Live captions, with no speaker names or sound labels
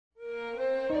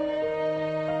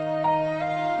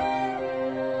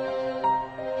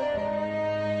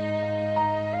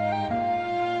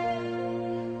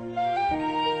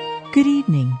Good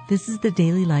evening. This is the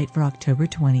Daily Light for October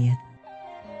 20th.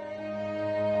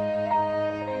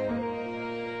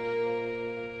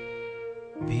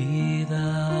 Be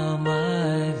thou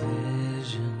my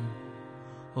vision,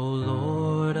 O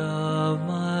Lord of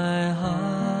my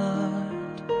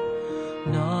heart,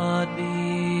 not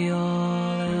be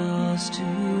all else to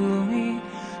me,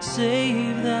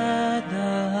 save that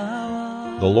thou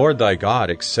art. The Lord thy God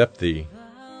accept thee.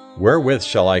 Wherewith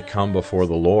shall I come before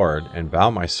the Lord, and bow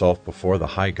myself before the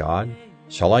high God?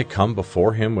 Shall I come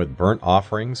before him with burnt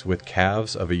offerings, with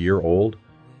calves of a year old?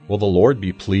 Will the Lord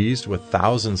be pleased with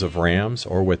thousands of rams,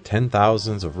 or with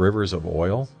 10,000s of rivers of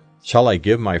oil? Shall I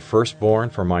give my firstborn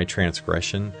for my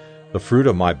transgression, the fruit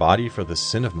of my body for the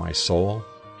sin of my soul?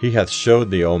 He hath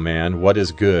showed thee, O man, what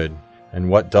is good, and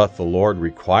what doth the Lord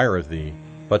require of thee,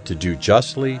 but to do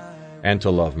justly, and to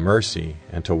love mercy,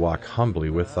 and to walk humbly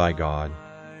with thy God.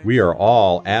 We are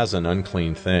all as an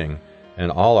unclean thing,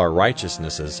 and all our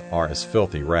righteousnesses are as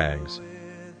filthy rags.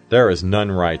 There is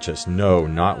none righteous, no,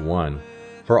 not one.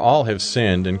 For all have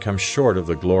sinned and come short of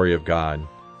the glory of God,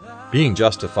 being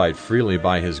justified freely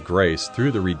by his grace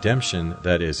through the redemption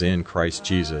that is in Christ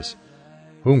Jesus,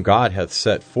 whom God hath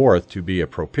set forth to be a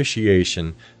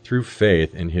propitiation through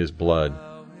faith in his blood,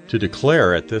 to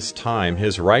declare at this time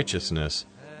his righteousness,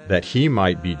 that he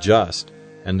might be just,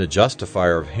 and the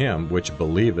justifier of him which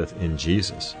believeth in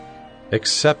Jesus.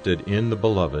 Accepted in the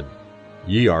Beloved,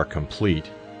 ye are complete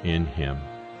in him.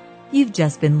 You've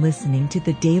just been listening to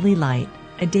the Daily Light,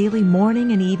 a daily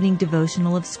morning and evening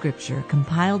devotional of Scripture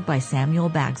compiled by Samuel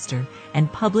Bagster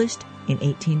and published in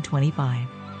 1825.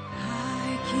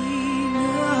 Thy King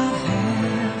of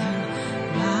heaven,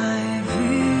 my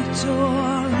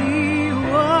victory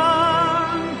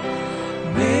won.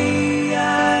 May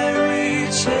I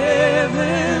reach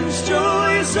heaven's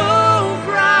joy so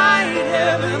bright,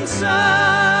 heaven's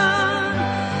sun.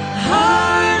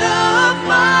 Heart of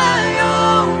my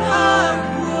own heart,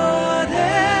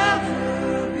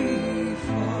 whatever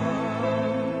befall,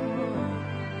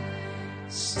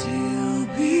 still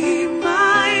be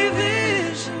my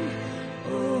vision,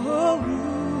 O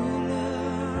ruler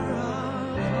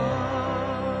of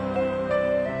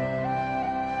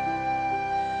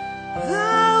all.